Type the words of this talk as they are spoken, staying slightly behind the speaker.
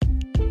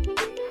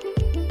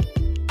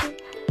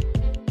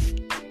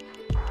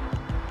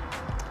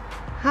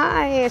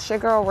Hi, it's your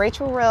girl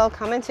Rachel Real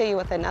coming to you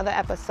with another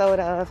episode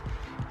of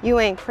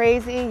You Ain't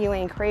Crazy. You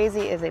Ain't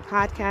Crazy is a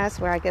podcast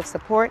where I give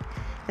support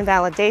and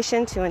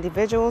validation to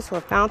individuals who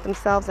have found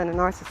themselves in a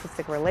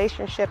narcissistic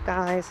relationship,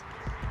 guys.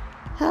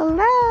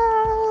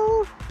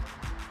 Hello.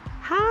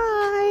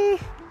 Hi.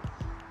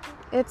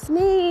 It's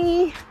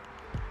me.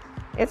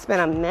 It's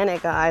been a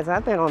minute, guys.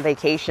 I've been on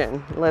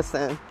vacation.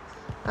 Listen,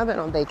 I've been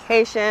on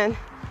vacation.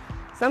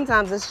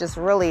 Sometimes it's just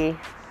really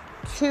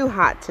too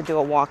hot to do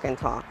a walk and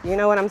talk. You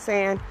know what I'm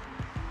saying?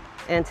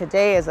 And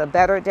today is a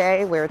better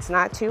day where it's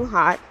not too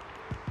hot.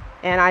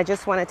 And I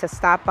just wanted to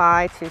stop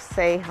by to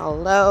say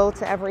hello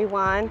to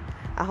everyone.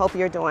 I hope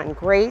you're doing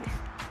great.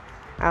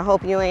 I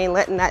hope you ain't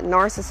letting that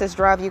narcissist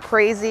drive you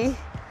crazy.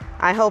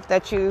 I hope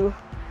that you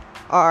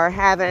are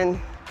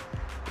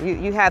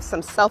you have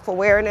some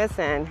self-awareness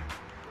and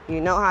you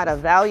know how to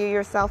value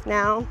yourself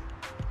now,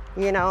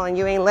 and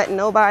you ain't letting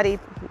nobody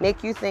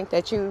make you think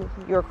that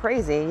you're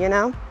crazy,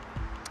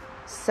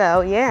 So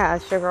yeah,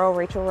 it's your girl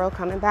Rachel Rowe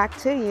coming back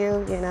to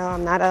you.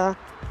 I'm not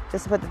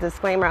just to put the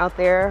disclaimer out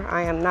there,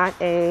 I am not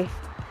a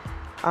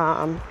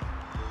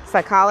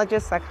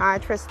psychologist,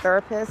 psychiatrist,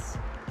 therapist,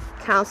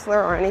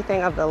 counselor, or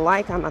anything of the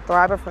like. I'm a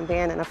thriver from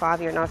being in a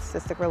 5-year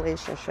narcissistic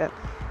relationship.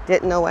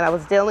 Didn't know what I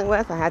was dealing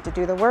with. I had to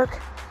do the work.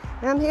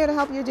 And I'm here to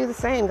help you do the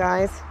same,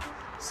 guys.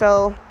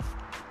 So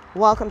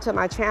welcome to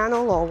my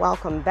channel, or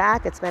welcome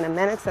back. It's been a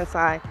minute since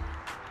I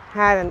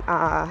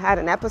had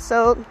an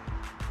episode.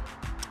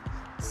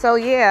 So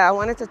yeah, I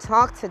wanted to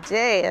talk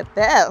today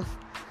about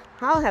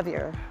how have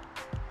your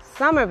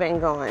summer been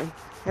going?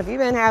 Have you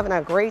been having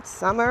a great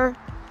summer?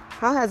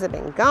 How has it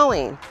been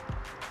going?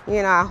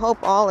 I hope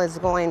all is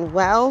going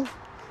well.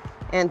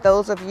 And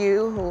those of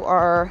you who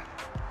are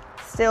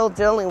still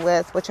dealing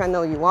with, which I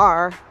know you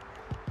are,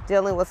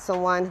 dealing with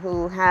someone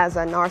who has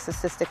a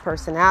narcissistic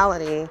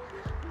personality,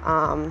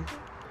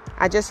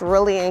 I just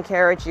really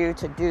encourage you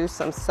to do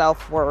some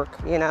self-work,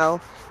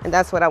 and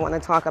that's what I want to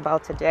talk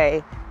about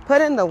today.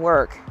 Put in the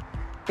work,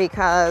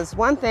 because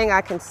one thing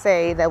I can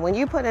say that when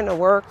you put in the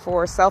work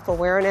for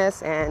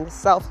self-awareness and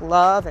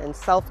self-love and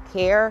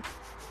self-care,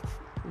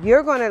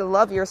 you're going to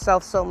love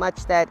yourself so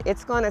much that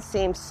it's going to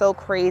seem so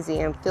crazy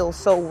and feel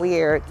so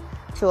weird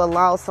to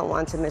allow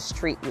someone to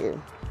mistreat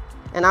you.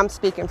 And I'm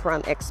speaking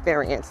from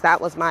experience. That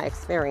was my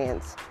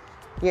experience.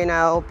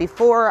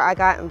 Before I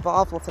got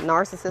involved with a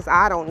narcissist,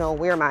 I don't know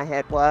where my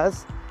head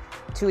was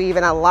to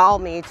even allow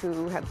me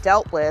to have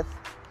dealt with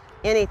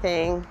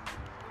anything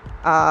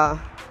that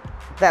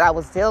I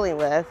was dealing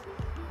with,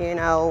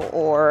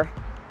 or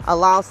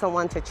allow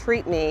someone to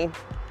treat me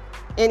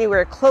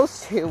anywhere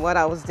close to what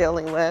I was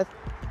dealing with,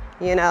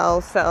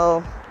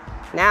 so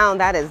now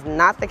that is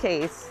not the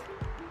case.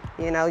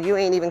 You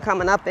ain't even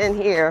coming up in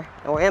here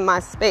or in my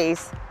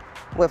space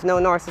with no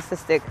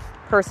narcissistic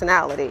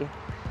personality,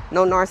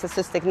 no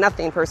narcissistic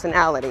nothing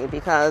personality,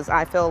 because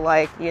I feel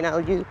like,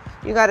 you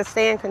got to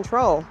stay in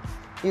control.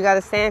 You got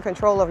to stay in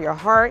control of your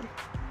heart,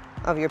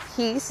 of your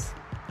peace,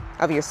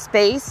 of your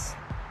space,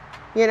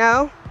 you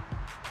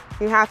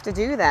have to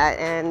do that.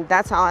 And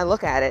that's how I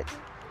look at it.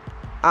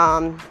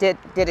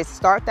 Did it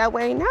start that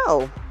way?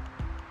 No.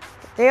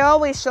 They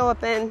always show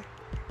up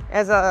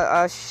as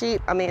a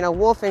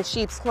wolf in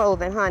sheep's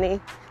clothing, honey.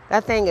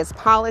 That thing is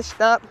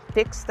polished up,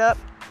 fixed up,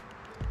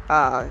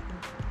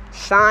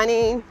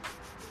 shining,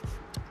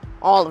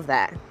 all of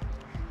that.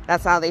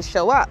 That's how they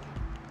show up.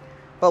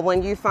 But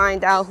when you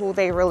find out who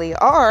they really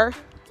are,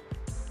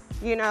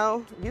 you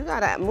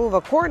got to move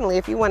accordingly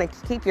if you want to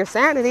keep your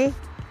sanity.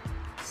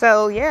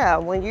 So yeah,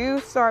 when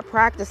you start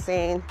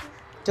practicing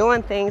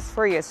doing things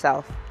for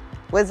yourself,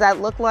 what does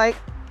that look like?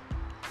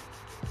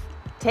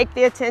 Take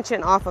the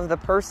attention off of the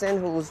person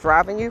who's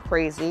driving you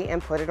crazy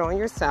and put it on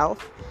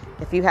yourself.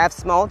 If you have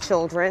small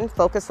children,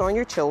 focus on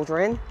your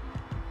children.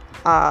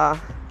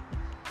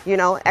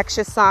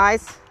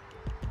 Exercise.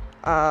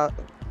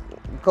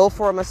 Go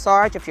for a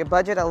massage. If your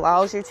budget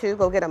allows you to,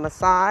 go get a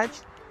massage.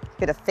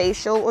 Get a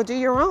facial, or do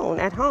your own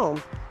at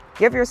home.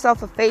 Give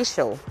yourself a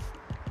facial.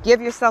 Give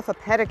yourself a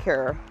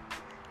pedicure.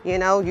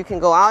 You can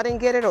go out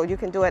and get it, or you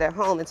can do it at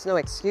home. It's no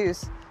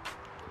excuse.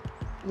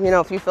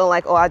 If you feel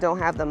like, I don't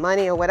have the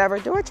money or whatever,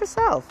 do it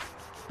yourself.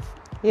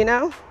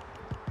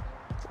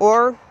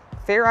 Or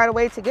figure out a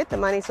way to get the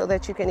money so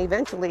that you can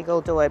eventually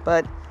go do it.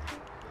 But,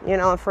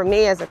 for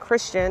me as a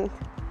Christian,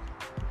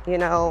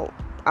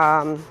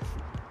 I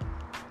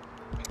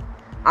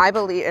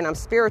believe, and I'm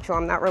spiritual.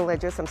 I'm not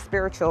religious. I'm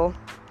spiritual.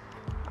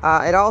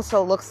 It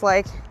also looks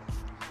like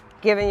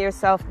getting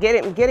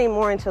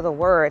more into the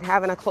Word,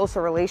 having a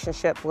closer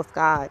relationship with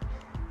God,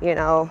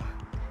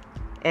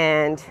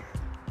 and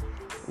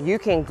you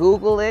can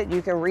Google it.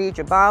 You can read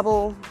your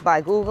Bible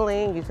by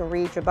Googling. You can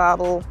read your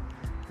Bible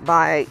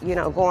by,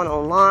 going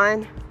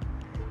online.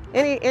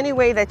 Any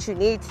way that you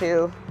need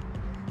to,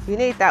 you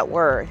need that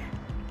Word.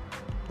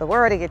 The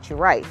Word to get you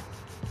right.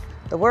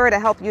 The Word to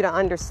help you to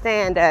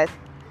understand that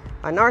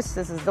a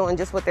narcissist is doing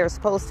just what they're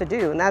supposed to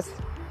do, and that's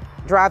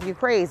drive you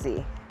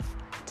crazy,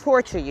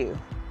 torture you,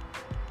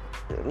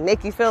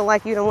 make you feel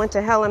like you done went to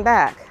hell and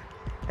back.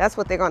 That's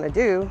what they're going to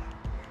do.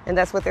 and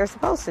that's what they're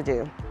supposed to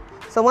do.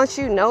 So once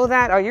you know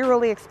that, are you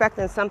really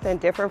expecting something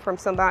different from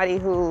somebody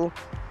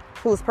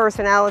whose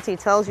personality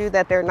tells you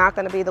that they're not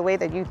going to be the way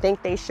that you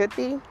think they should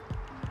be?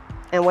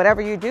 And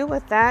whatever you do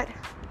with that,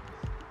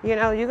 you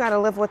got to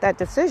live with that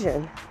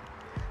decision.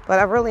 But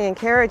I really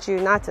encourage you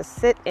not to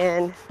sit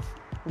in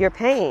your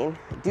pain.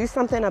 Do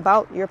something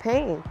about your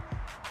pain,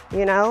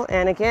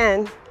 and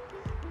again,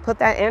 put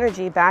that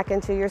energy back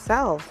into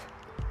yourself.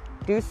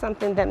 Do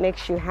something that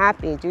makes you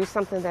happy. Do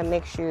something that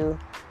makes you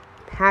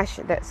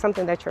passionate,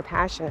 something that you're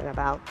passionate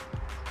about,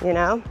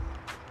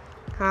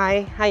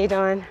 Hi, how you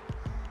doing?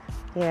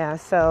 Yeah,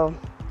 so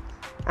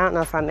I don't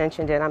know if I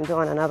mentioned it. I'm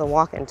doing another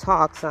walk and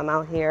talk, so I'm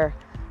out here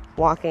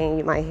walking.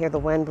 You might hear the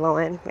wind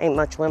blowing. Ain't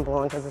much wind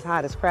blowing because it's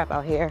hot as crap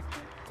out here.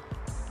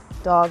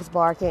 Dogs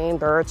barking,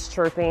 birds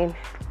chirping.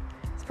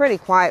 It's pretty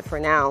quiet for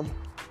now.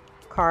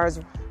 Cars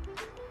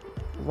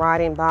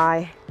riding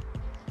by,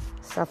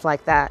 stuff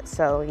like that.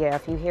 So yeah,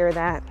 if you hear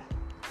that,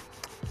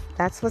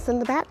 that's what's in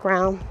the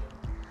background.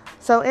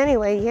 So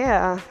anyway,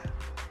 yeah.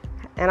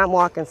 And I'm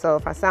walking, so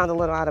if I sound a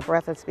little out of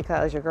breath, it's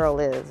because your girl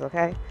is,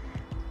 okay?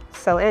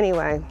 So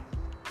anyway,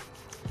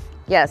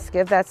 yes,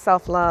 give that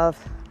self-love.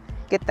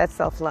 Get that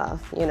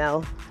self-love,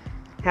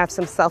 Have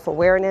some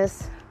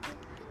self-awareness.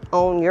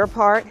 Own your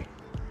part,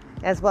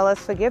 as well as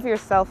forgive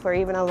yourself for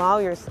even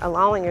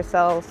allowing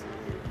yourselves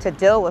to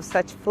deal with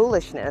such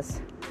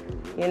foolishness,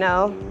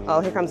 Oh,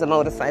 here comes a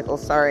motorcycle.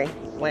 Sorry.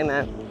 Wait a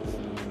minute.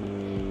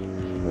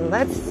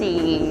 Let's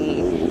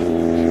see.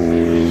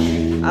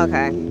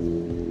 Okay.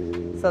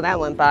 So that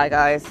went by,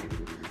 guys.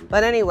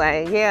 But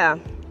anyway, yeah.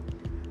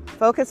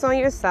 Focus on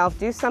yourself.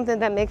 Do something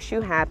that makes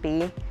you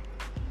happy.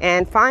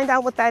 And find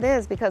out what that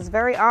is, because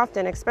very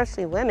often,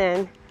 especially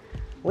women,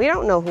 we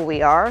don't know who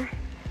we are.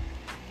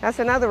 That's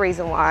another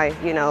reason why,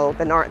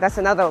 that's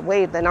another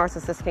way the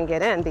narcissist can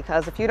get in,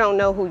 because if you don't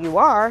know who you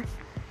are,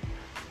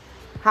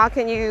 how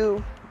can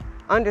you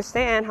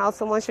understand how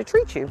someone should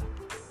treat you?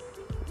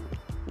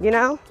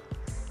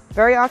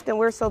 Very often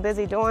we're so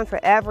busy doing for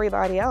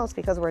everybody else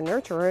because we're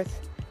nurturers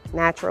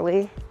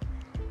naturally.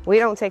 We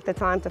don't take the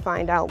time to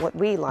find out what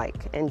we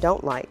like and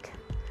don't like.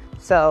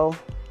 So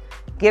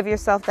give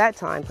yourself that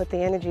time. Put the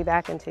energy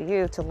back into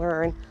you to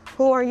learn,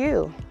 who are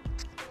you?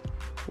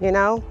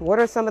 What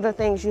are some of the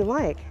things you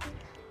like?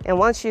 And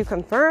once you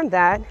confirm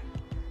that,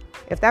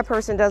 if that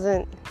person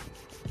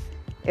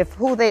if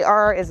who they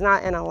are is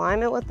not in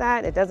alignment with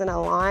that, it doesn't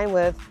align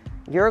with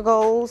your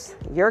goals,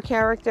 your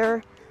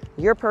character,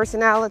 your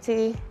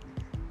personality,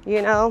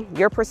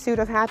 your pursuit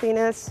of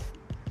happiness,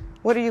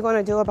 what are you going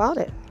to do about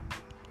it?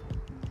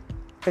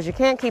 Because you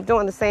can't keep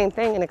doing the same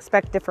thing and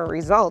expect different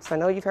results. I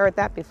know you've heard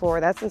that before.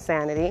 That's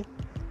insanity.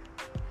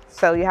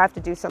 So you have to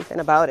do something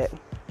about it.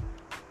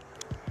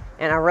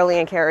 And I really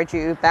encourage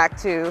you back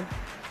to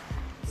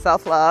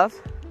self-love.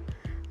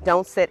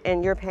 Don't sit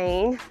in your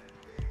pain.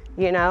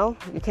 You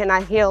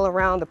cannot heal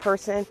around the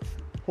person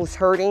who's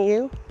hurting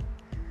you.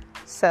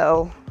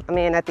 So,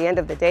 at the end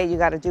of the day, you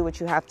got to do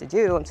what you have to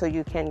do until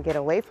you can get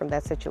away from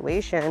that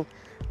situation.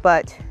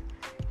 But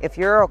if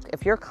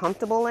you're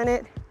comfortable in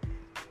it,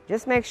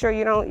 just make sure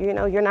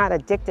you're not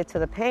addicted to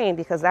the pain,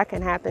 because that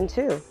can happen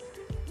too.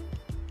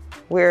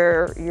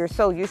 Where you're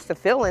so used to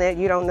feeling it,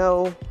 you don't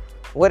know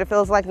what it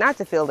feels like not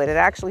to feel it. It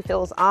actually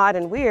feels odd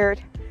and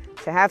weird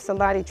to have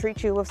somebody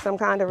treat you with some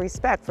kind of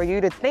respect, for you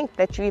to think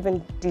that you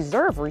even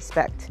deserve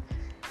respect.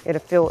 It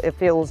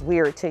feels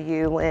weird to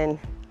you when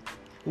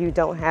you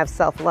don't have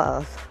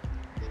self-love,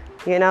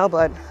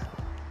 but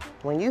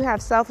when you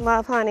have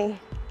self-love, honey,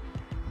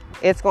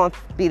 it's going to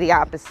be the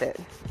opposite.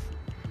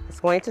 It's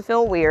going to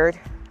feel weird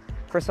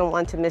for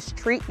someone to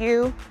mistreat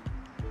you,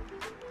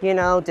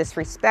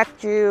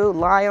 disrespect you,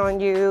 lie on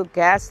you,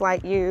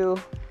 gaslight you,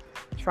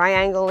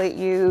 triangulate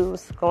you,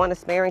 go on a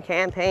smearing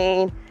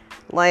campaign.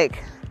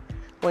 Like,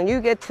 when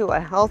you get to a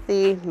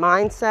healthy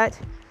mindset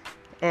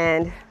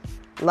and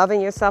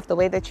loving yourself the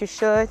way that you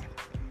should,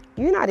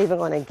 you're not even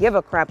going to give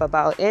a crap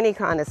about any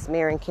kind of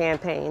smearing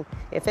campaign.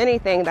 If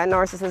anything, that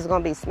narcissist is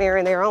going to be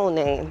smearing their own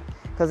name,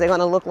 because they're going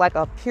to look like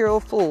a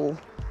pure fool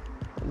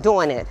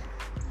doing it,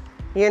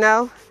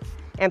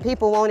 And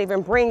people won't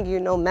even bring you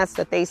no mess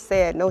that they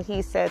said, no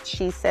he said,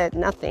 she said,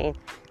 nothing,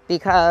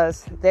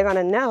 because they're going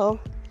to know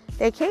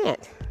they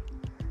can't.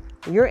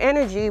 Your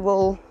energy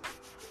will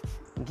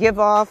give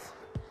off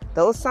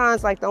those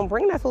signs like, don't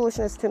bring that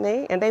foolishness to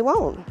me, and they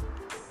won't.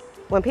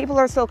 When people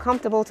are so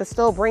comfortable to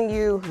still bring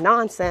you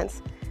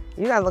nonsense,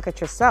 you got to look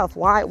at yourself.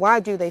 Why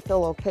do they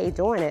feel okay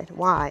doing it?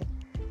 Why?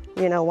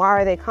 Why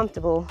are they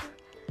comfortable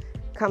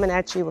coming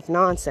at you with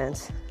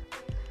nonsense?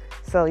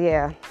 So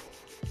yeah,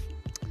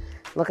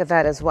 look at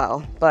that as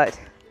well. But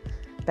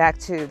back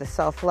to the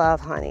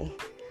self-love, honey.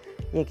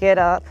 You get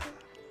up,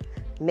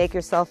 make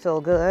yourself feel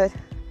good,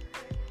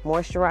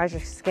 moisturize your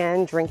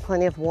skin, drink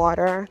plenty of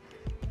water,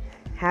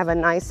 have a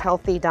nice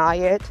healthy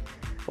diet,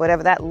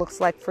 whatever that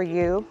looks like for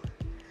you.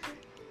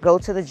 Go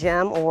to the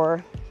gym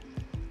or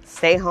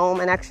stay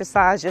home and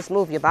exercise. Just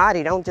move your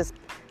body. Don't just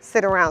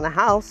sit around the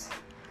house.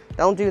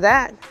 Don't do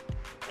that.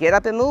 Get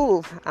up and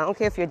move. I don't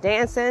care if you're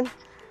dancing,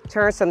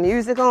 turn some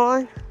music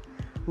on,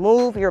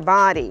 Move your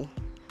body.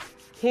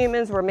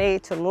 Humans were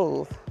made to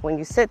move. When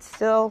you sit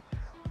still,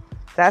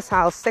 that's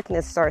how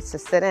sickness starts to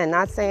sit in.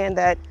 Not saying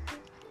that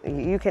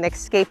you can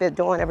escape it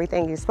doing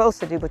everything you're supposed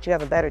to do, but you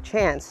have a better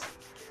chance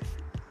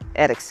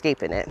at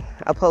escaping it,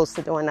 opposed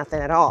to doing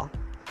nothing at all.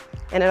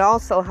 And it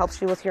also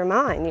helps you with your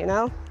mind, you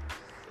know?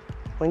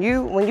 When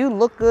you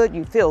look good,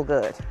 you feel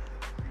good.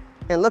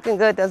 And looking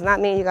good does not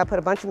mean you got to put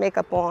a bunch of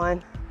makeup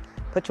on,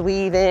 put your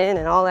weave in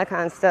and all that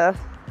kind of stuff.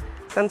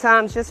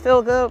 Sometimes just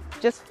feel good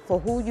just for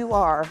who you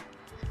are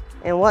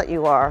and what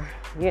you are,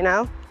 you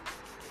know?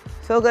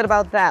 Feel good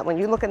about that. When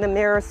you look in the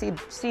mirror,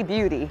 see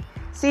beauty.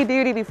 See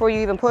beauty before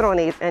you even put on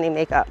any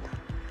makeup,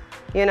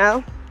 you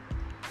know?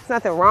 There's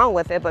nothing wrong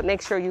with it, but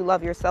make sure you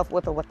love yourself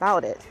with or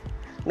without it.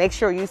 Make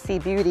sure you see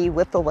beauty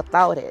with or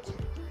without it.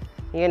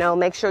 You know,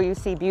 make sure you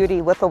see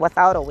beauty with or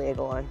without a wig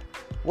on,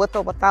 with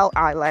or without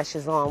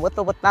eyelashes on, with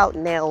or without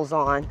nails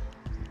on.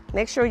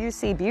 Make sure you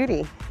see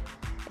beauty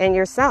in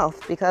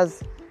yourself,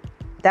 because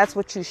that's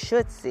what you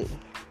should see.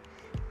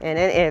 And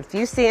if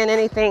you're seeing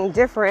anything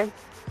different,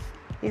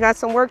 you got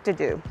some work to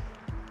do.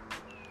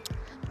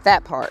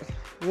 That part,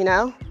 you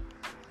know?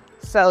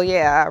 So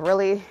yeah, I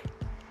really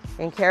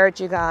encourage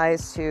you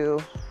guys to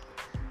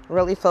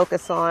really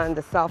focus on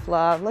the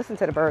self-love. Listen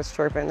to the birds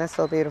chirping. That's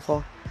so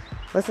beautiful.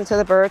 Listen to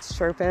the birds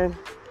chirping.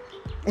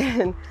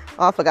 And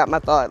I forgot my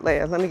thought.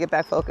 Let me get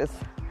back focused.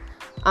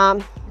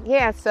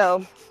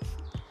 So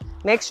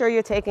make sure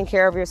you're taking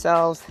care of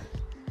yourselves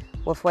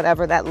with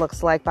whatever that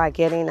looks like by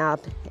getting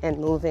up and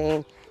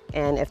moving.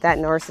 And if that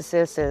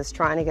narcissist is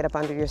trying to get up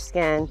under your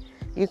skin,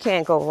 you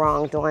can't go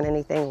wrong doing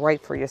anything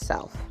right for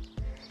yourself.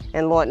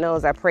 And Lord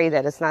knows, I pray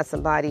that it's not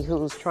somebody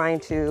who's trying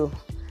to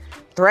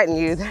threaten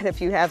you that if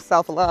you have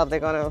self-love, they're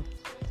going to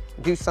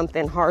do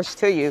something harsh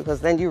to you,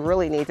 because then you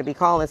really need to be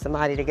calling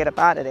somebody to get up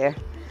out of there.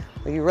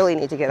 Or you really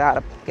need to get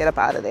up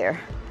out of there.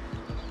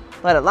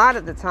 But a lot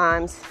of the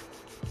times,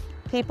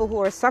 people who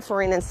are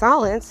suffering in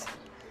silence,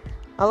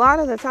 a lot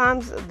of the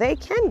times they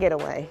can get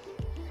away.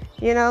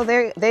 You know,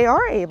 they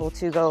are able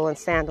to go and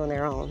stand on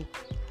their own.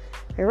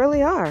 They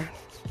really are.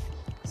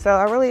 So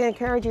I really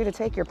encourage you to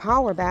take your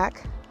power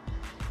back.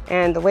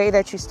 And the way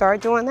that you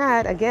start doing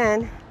that,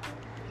 again,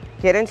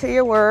 get into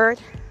your word,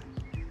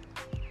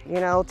 you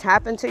know,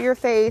 tap into your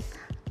faith,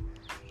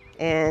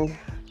 and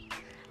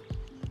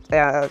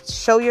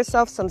show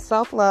yourself some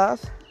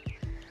self-love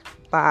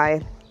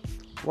by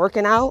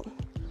working out,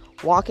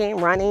 walking,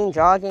 running,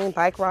 jogging,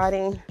 bike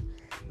riding,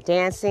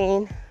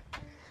 dancing,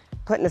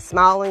 putting a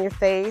smile on your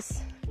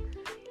face.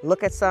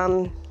 Look at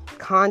some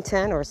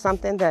content or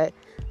something that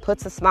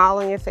puts a smile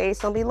on your face.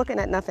 Don't be looking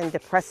at nothing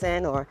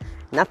depressing or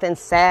nothing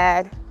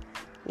sad.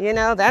 You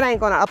know, that ain't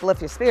going to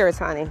uplift your spirits,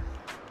 honey.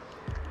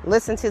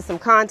 Listen to some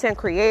content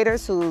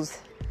creators who's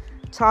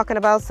talking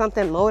about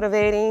something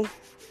motivating,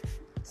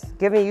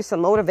 giving you some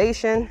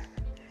motivation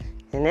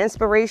and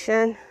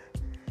inspiration,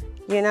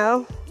 you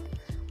know,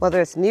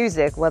 whether it's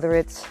music, whether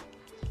it's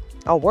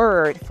a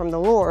word from the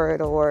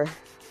Lord, or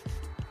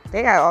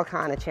they got all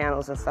kind of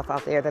channels and stuff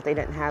out there that they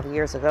didn't have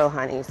years ago,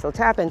 honey. So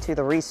tap into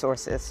the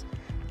resources.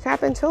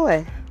 Tap into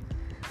it.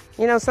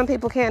 You know, some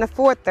people can't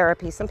afford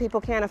therapy. Some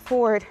people can't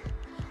afford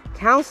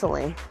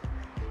counseling.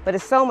 But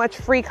it's so much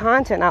free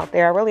content out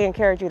there. I really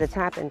encourage you to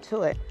tap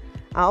into it.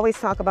 I always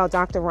talk about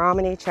Dr.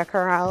 Ramani. Check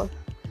her out.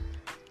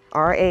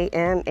 Ramani,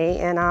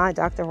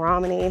 Dr.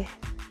 Ramani.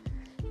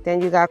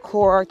 Then you got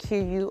Quora,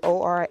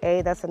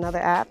 Quora. That's another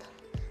app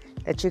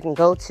that you can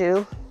go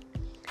to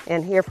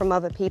and hear from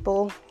other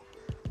people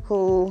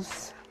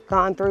who's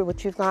gone through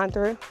what you've gone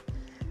through.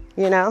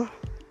 You know,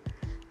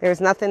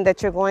 there's nothing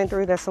that you're going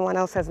through that someone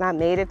else has not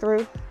made it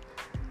through.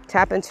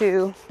 Tap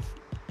into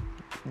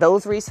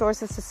those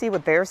resources to see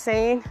what they're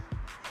saying.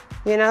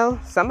 You know,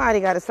 somebody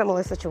got a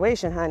similar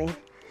situation, honey.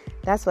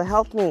 That's what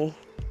helped me.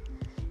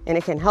 And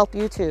it can help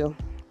you too.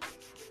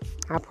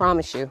 I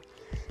promise you,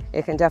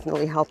 it can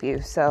definitely help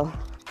you. So,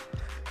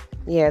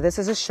 yeah, this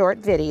is a short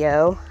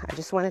video. I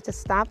just wanted to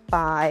stop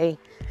by,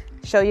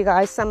 show you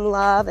guys some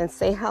love and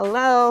say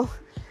hello.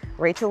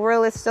 Rachel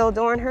Real is still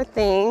doing her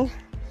thing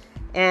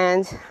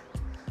and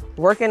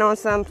working on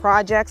some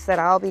projects that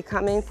I'll be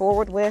coming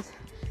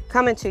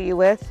to you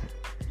with.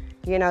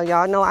 You know,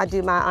 y'all know I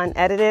do my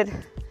unedited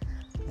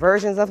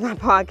versions of my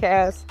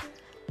podcast,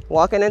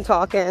 walking and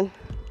talking,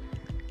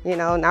 you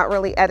know, not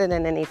really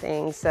editing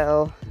anything.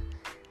 So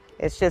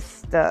it's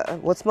just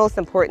what's most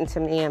important to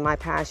me and my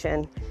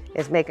passion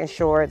is making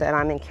sure that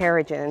I'm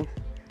encouraging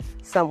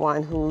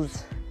someone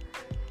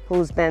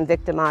who's been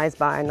victimized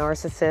by a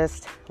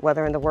narcissist,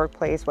 whether in the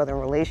workplace, whether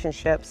in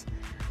relationships.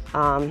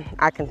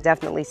 I can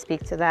definitely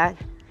speak to that.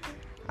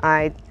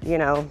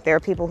 There are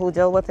people who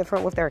deal with it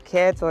with their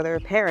kids or their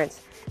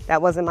parents.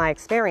 That wasn't my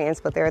experience,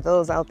 but there are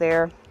those out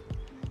there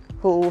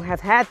who have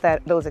had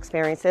those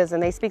experiences,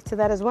 and they speak to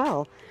that as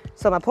well.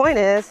 So my point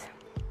is,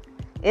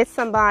 it's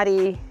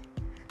somebody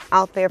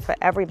out there for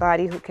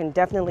everybody who can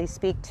definitely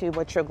speak to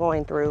what you're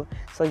going through.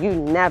 So you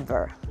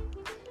never,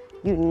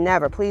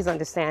 please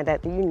understand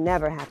that you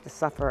never have to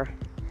suffer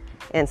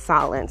in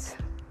silence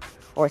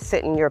or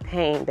sit in your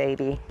pain,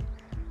 baby.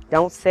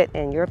 Don't sit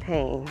in your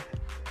pain.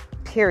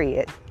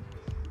 Period.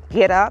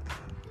 Get up,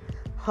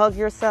 hug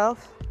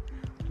yourself,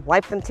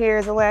 wipe them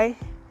tears away,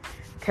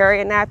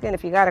 carry a napkin.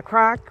 If you got to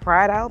cry,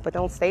 cry it out, but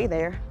don't stay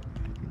there.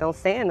 Don't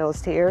stay in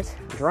those tears.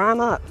 Dry them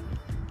up.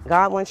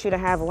 God wants you to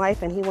have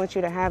life, and he wants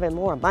you to have it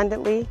more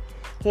abundantly.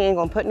 He ain't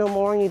going to put no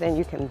more on you than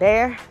you can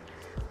bear.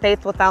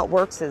 Faith without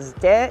works is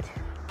dead,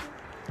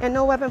 and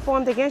no weapon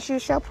formed against you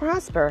shall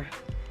prosper.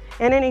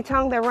 And any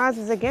tongue that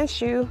rises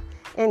against you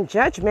in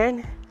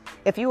judgment,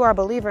 if you are a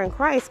believer in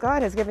Christ,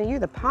 God has given you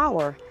the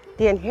power,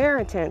 the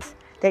inheritance,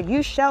 that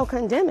you shall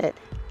condemn it.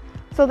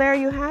 So there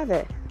you have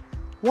it.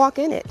 Walk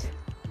in it.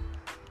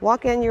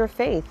 Walk in your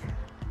faith,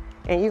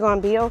 and you're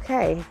going to be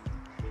okay,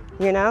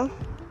 you know?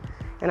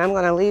 And I'm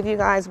going to leave you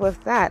guys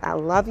with that. I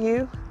love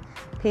you.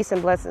 Peace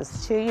and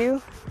blessings to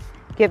you.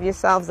 Give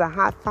yourselves a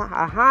high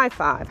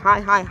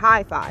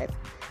five.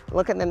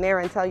 Look in the mirror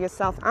and tell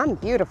yourself, I'm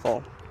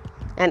beautiful.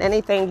 And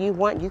anything you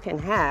want, you can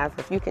have.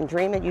 If you can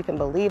dream it, you can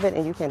believe it,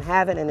 and you can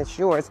have it, and it's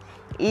yours.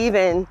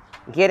 Even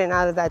getting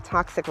out of that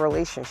toxic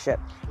relationship,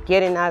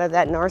 getting out of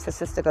that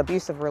narcissistic,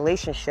 abusive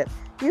relationship,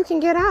 you can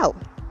get out.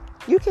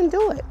 You can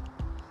do it.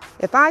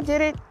 If I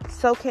did it,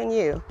 so can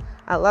you.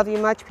 I love you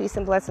much. Peace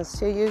and blessings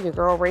to you. Your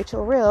girl,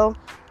 Rachel Real,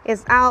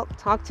 is out.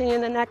 Talk to you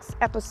in the next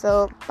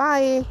episode.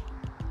 Bye.